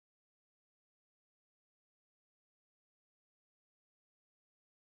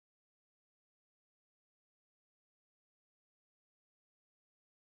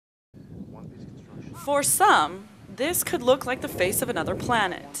For some, this could look like the face of another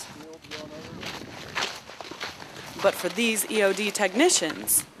planet. But for these EOD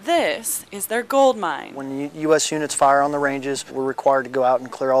technicians, this is their gold mine. When U.S. units fire on the ranges, we're required to go out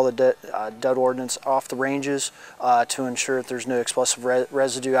and clear all the dead ordnance off the ranges to ensure that there's no explosive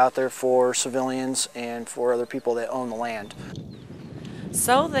residue out there for civilians and for other people that own the land.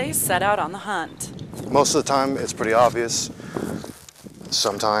 So they set out on the hunt. Most of the time it's pretty obvious.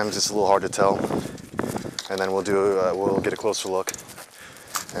 Sometimes it's a little hard to tell. And then we'll get a closer look.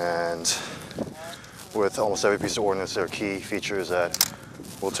 And with almost every piece of ordnance, there are key features that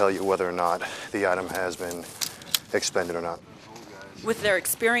will tell you whether or not the item has been expended or not. With their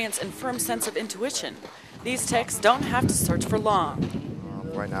experience and firm sense of intuition, these techs don't have to search for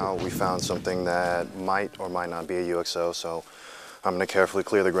long. Right now we found something that might or might not be a UXO, so I'm going to carefully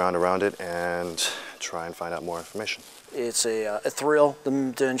clear the ground around it and try and find out more information. It's a thrill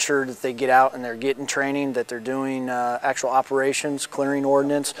to ensure that they get out and they're getting training, that they're doing actual operations, clearing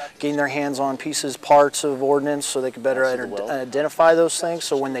ordnance, getting their hands on pieces, parts of ordnance so they can better identify those things.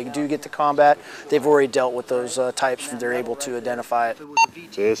 So when they do get to combat, they've already dealt with those types and they're able to identify it.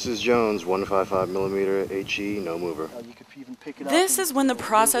 This is Jones, 155mm HE, no mover. This is when the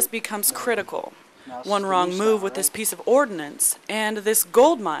process becomes critical. One wrong move with this piece of ordnance, and this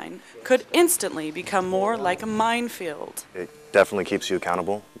gold mine could instantly become more like a minefield. It definitely keeps you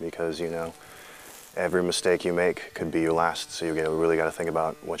accountable because, you know, every mistake you make could be your last, so you really got to think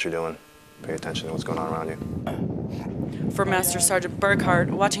about what you're doing, pay attention to what's going on around you. For Master Sergeant Burkhardt,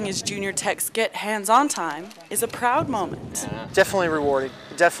 watching his junior techs get hands-on time is a proud moment. Definitely rewarding.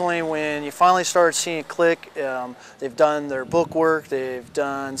 Definitely when you finally start seeing it click, they've done their book work, they've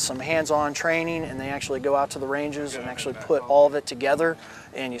done some hands-on training, and they actually go out to the ranges and actually put all of it together,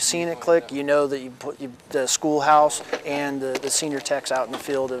 and you've seen it click, you know that you put the schoolhouse and the senior techs out in the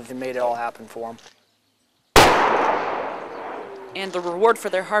field have made it all happen for them. And the reward for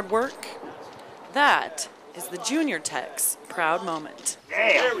their hard work? That is the junior tech's proud moment.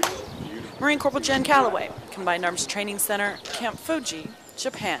 Damn. Marine Corporal Jenn Calaway, Combined Arms Training Center, Camp Fuji,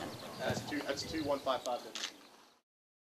 Japan. That's 21555.